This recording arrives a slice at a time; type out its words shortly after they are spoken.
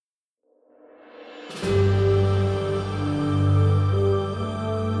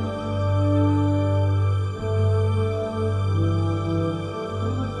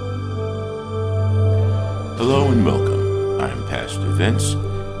Vince,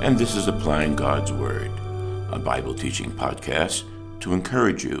 and this is Applying God's Word, a Bible teaching podcast to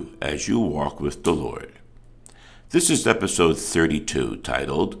encourage you as you walk with the Lord. This is episode 32,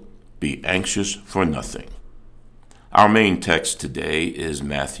 titled, Be Anxious for Nothing. Our main text today is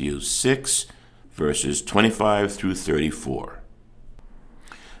Matthew 6, verses 25 through 34.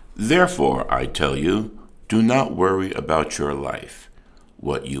 Therefore, I tell you, do not worry about your life,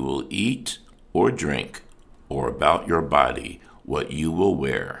 what you will eat or drink, or about your body, what you will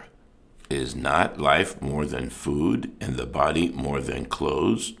wear. Is not life more than food, and the body more than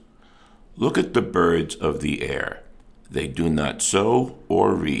clothes? Look at the birds of the air. They do not sow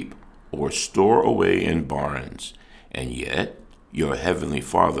or reap or store away in barns, and yet your heavenly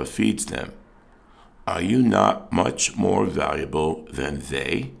Father feeds them. Are you not much more valuable than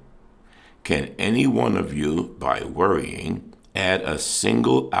they? Can any one of you, by worrying, add a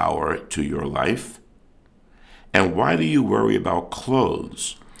single hour to your life? And why do you worry about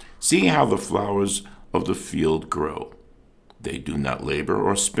clothes? See how the flowers of the field grow. They do not labor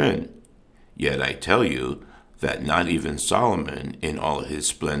or spin. Yet I tell you that not even Solomon in all his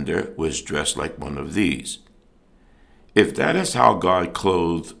splendor was dressed like one of these. If that is how God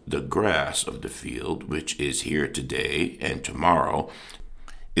clothed the grass of the field, which is here today and tomorrow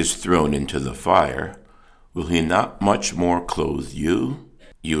is thrown into the fire, will he not much more clothe you,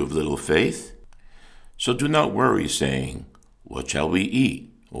 you of little faith? So do not worry, saying, What shall we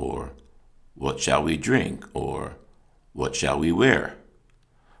eat? Or, What shall we drink? Or, What shall we wear?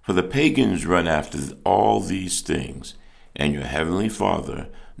 For the pagans run after all these things, and your heavenly Father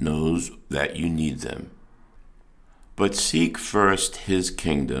knows that you need them. But seek first his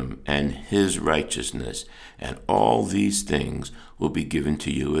kingdom and his righteousness, and all these things will be given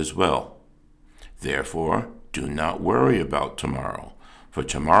to you as well. Therefore, do not worry about tomorrow, for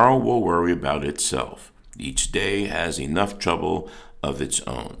tomorrow will worry about itself. Each day has enough trouble of its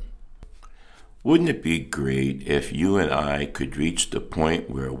own. Wouldn't it be great if you and I could reach the point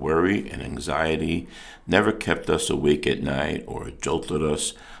where worry and anxiety never kept us awake at night or jolted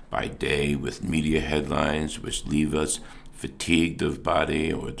us by day with media headlines which leave us fatigued of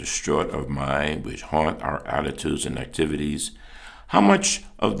body or distraught of mind, which haunt our attitudes and activities? How much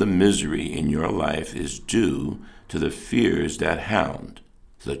of the misery in your life is due to the fears that hound,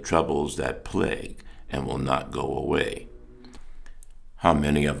 the troubles that plague, and will not go away? How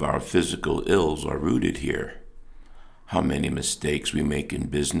many of our physical ills are rooted here? How many mistakes we make in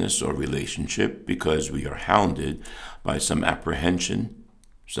business or relationship because we are hounded by some apprehension,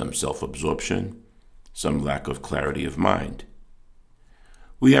 some self-absorption, some lack of clarity of mind?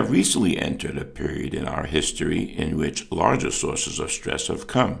 We have recently entered a period in our history in which larger sources of stress have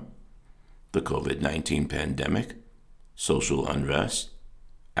come. The COVID-19 pandemic, social unrest,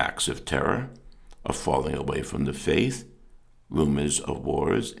 acts of terror, a falling away from the faith, rumors of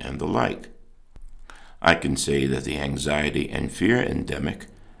wars, and the like. I can say that the anxiety and fear endemic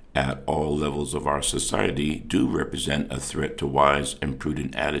at all levels of our society do represent a threat to wise and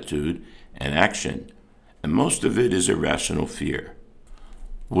prudent attitude and action, and most of it is irrational fear.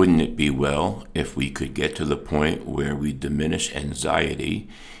 Wouldn't it be well if we could get to the point where we diminish anxiety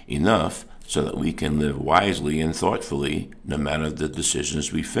enough so that we can live wisely and thoughtfully no matter the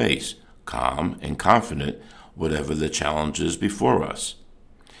decisions we face, calm and confident whatever the challenges before us?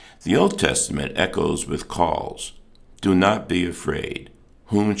 The Old Testament echoes with calls. Do not be afraid.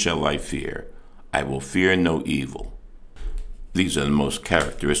 Whom shall I fear? I will fear no evil. These are the most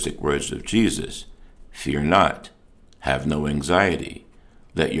characteristic words of Jesus. Fear not. Have no anxiety.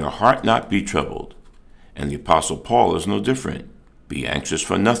 Let your heart not be troubled. And the Apostle Paul is no different. Be anxious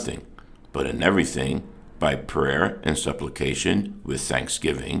for nothing, but in everything, by prayer and supplication with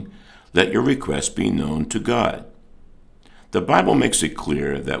thanksgiving, let your requests be known to God. The Bible makes it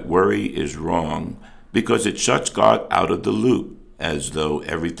clear that worry is wrong because it shuts God out of the loop, as though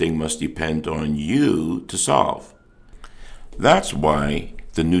everything must depend on you to solve. That's why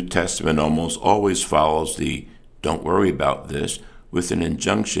the New Testament almost always follows the "don't worry about this" with an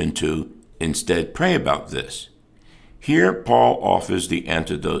injunction to instead pray about this. Here, Paul offers the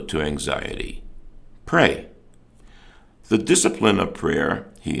antidote to anxiety. Pray. The discipline of prayer,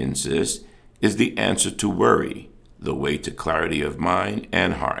 he insists, is the answer to worry, the way to clarity of mind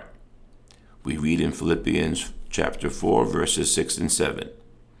and heart. We read in Philippians chapter 4, verses 6 and 7.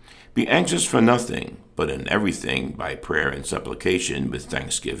 Be anxious for nothing, but in everything, by prayer and supplication with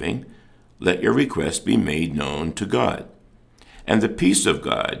thanksgiving, let your requests be made known to God. And the peace of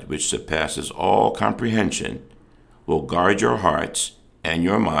God, which surpasses all comprehension, will guard your hearts and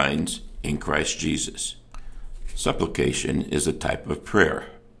your minds in Christ Jesus. Supplication is a type of prayer.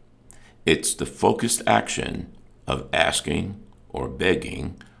 It's the focused action of asking or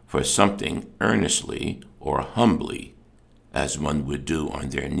begging for something earnestly or humbly, as one would do on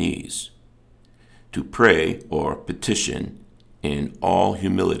their knees. To pray or petition in all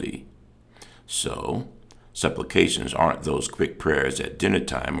humility. So, supplications aren't those quick prayers at dinner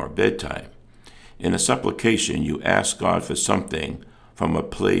time or bedtime. In a supplication, you ask God for something from a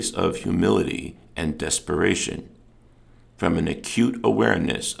place of humility and desperation, from an acute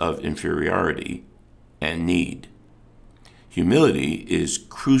awareness of inferiority and need. Humility is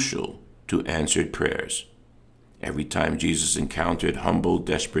crucial to answered prayers. Every time Jesus encountered humble,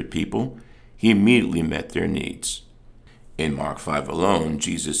 desperate people, he immediately met their needs. In Mark 5 alone,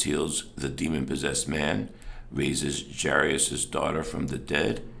 Jesus heals the demon-possessed man, raises Jairus' daughter from the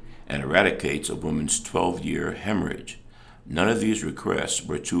dead, and eradicates a woman's 12-year hemorrhage. None of these requests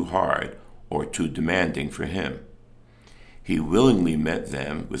were too hard or too demanding for him. He willingly met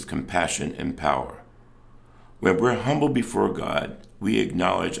them with compassion and power. When we're humble before God, we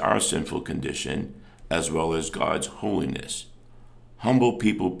acknowledge our sinful condition as well as God's holiness. Humble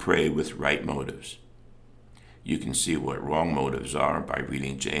people pray with right motives. You can see what wrong motives are by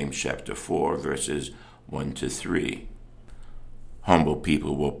reading James chapter 4, verses 1 to 3. Humble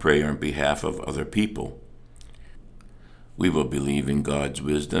people will pray on behalf of other people. We will believe in God's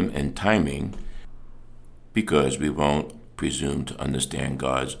wisdom and timing because we won't presume to understand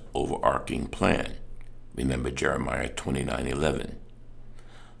God's overarching plan. Remember Jeremiah 29:11.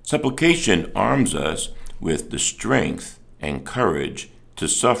 Supplication arms us with the strength and courage to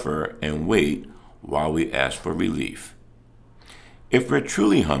suffer and wait while we ask for relief. If we're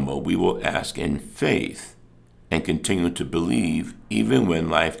truly humble, we will ask in faith and continue to believe even when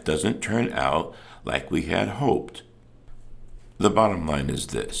life doesn't turn out like we had hoped. The bottom line is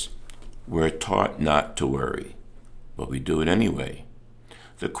this: we're taught not to worry, but we do it anyway.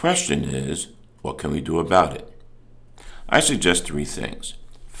 The question is, what can we do about it? I suggest three things.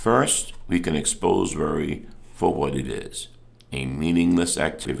 First, we can expose worry for what it is: a meaningless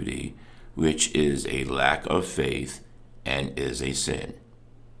activity, which is a lack of faith and is a sin.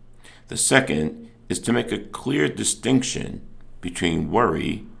 The second is to make a clear distinction between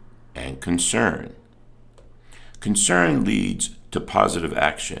worry and concern. Concern leads to positive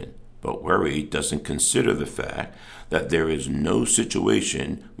action, but worry doesn't consider the fact that there is no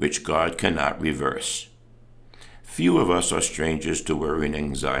situation which God cannot reverse. Few of us are strangers to worry and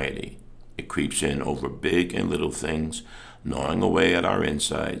anxiety. It creeps in over big and little things, gnawing away at our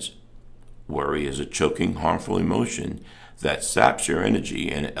insides. Worry is a choking, harmful emotion that saps your energy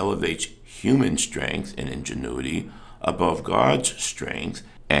and elevates human strength and ingenuity above God's strength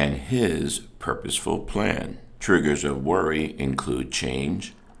and His purposeful plan. Triggers of worry include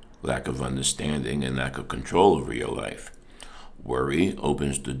change, lack of understanding, and lack of control over your life. Worry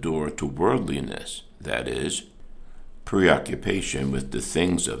opens the door to worldliness, that is, preoccupation with the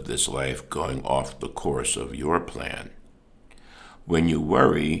things of this life going off the course of your plan. When you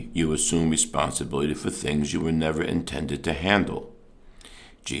worry, you assume responsibility for things you were never intended to handle.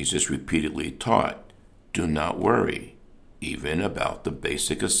 Jesus repeatedly taught, do not worry, even about the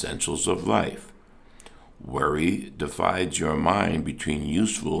basic essentials of life. Worry divides your mind between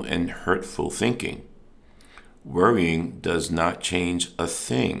useful and hurtful thinking. Worrying does not change a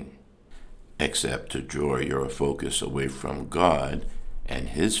thing, except to draw your focus away from God and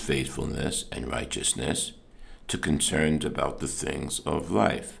His faithfulness and righteousness to concerns about the things of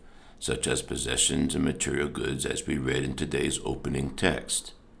life, such as possessions and material goods, as we read in today's opening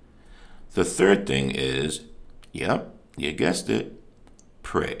text. The third thing is, yep, you guessed it,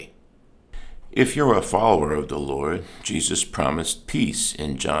 pray. If you're a follower of the Lord, Jesus promised peace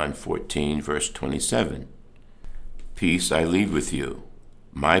in John 14, verse 27. Peace I leave with you.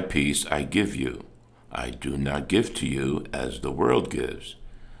 My peace I give you. I do not give to you as the world gives.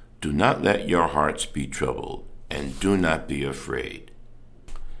 Do not let your hearts be troubled, and do not be afraid.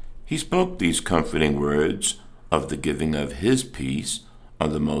 He spoke these comforting words of the giving of His peace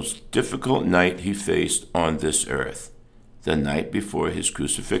on the most difficult night He faced on this earth, the night before His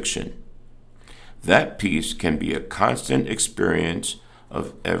crucifixion. That peace can be a constant experience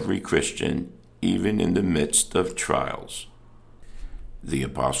of every Christian, even in the midst of trials. The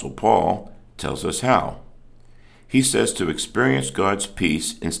Apostle Paul tells us how. He says to experience God's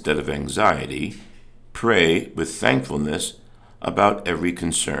peace instead of anxiety, pray with thankfulness about every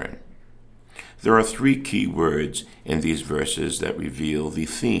concern. There are three key words in these verses that reveal the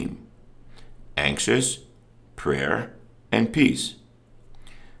theme: anxious, prayer, and peace.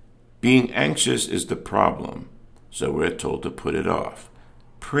 Being anxious is the problem, so we're told to put it off.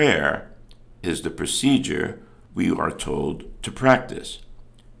 Prayer is the procedure we are told to practice.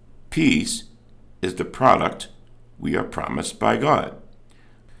 Peace is the product we are promised by God.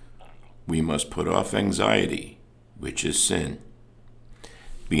 We must put off anxiety, which is sin.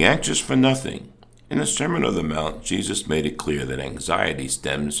 Be anxious for nothing. In the Sermon on the Mount, Jesus made it clear that anxiety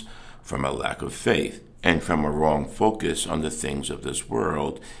stems from a lack of faith and from a wrong focus on the things of this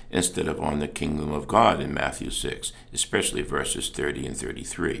world instead of on the kingdom of God in Matthew 6, especially verses 30 and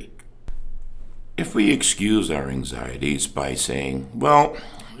 33. If we excuse our anxieties by saying, well,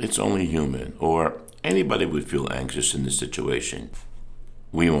 it's only human, or anybody would feel anxious in this situation,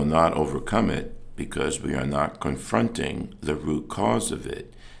 we will not overcome it because we are not confronting the root cause of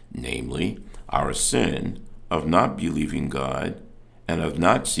it, namely our sin of not believing God and of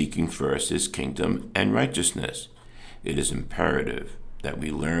not seeking first his kingdom and righteousness. It is imperative that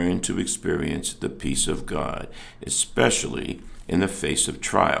we learn to experience the peace of God, especially in the face of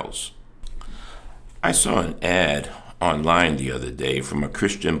trials. I saw an ad online the other day from a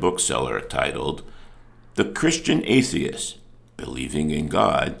Christian bookseller titled, "The Christian Atheist, Believing in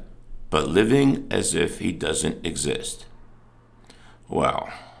God, but Living as if He Doesn't Exist." Well,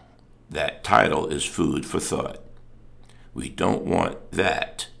 that title is food for thought. We don't want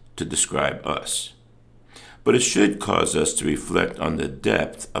that to describe us. But it should cause us to reflect on the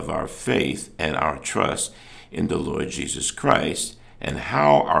depth of our faith and our trust in the Lord Jesus Christ and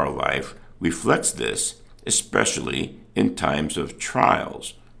how our life reflects this, especially in times of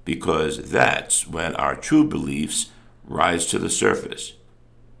trials, because that's when our true beliefs rise to the surface.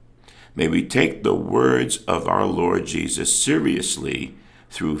 May we take the words of our Lord Jesus seriously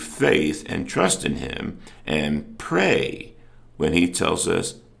through faith and trust in him, and pray when he tells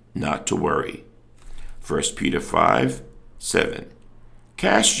us not to worry. 1 Peter 5:7.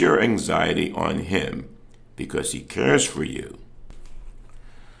 Cast your anxiety on him because he cares for you.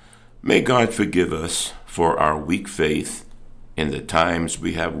 May God forgive us for our weak faith in the times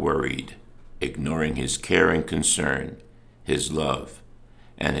we have worried, ignoring his care and concern, his love,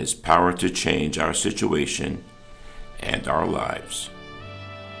 and his power to change our situation and our lives.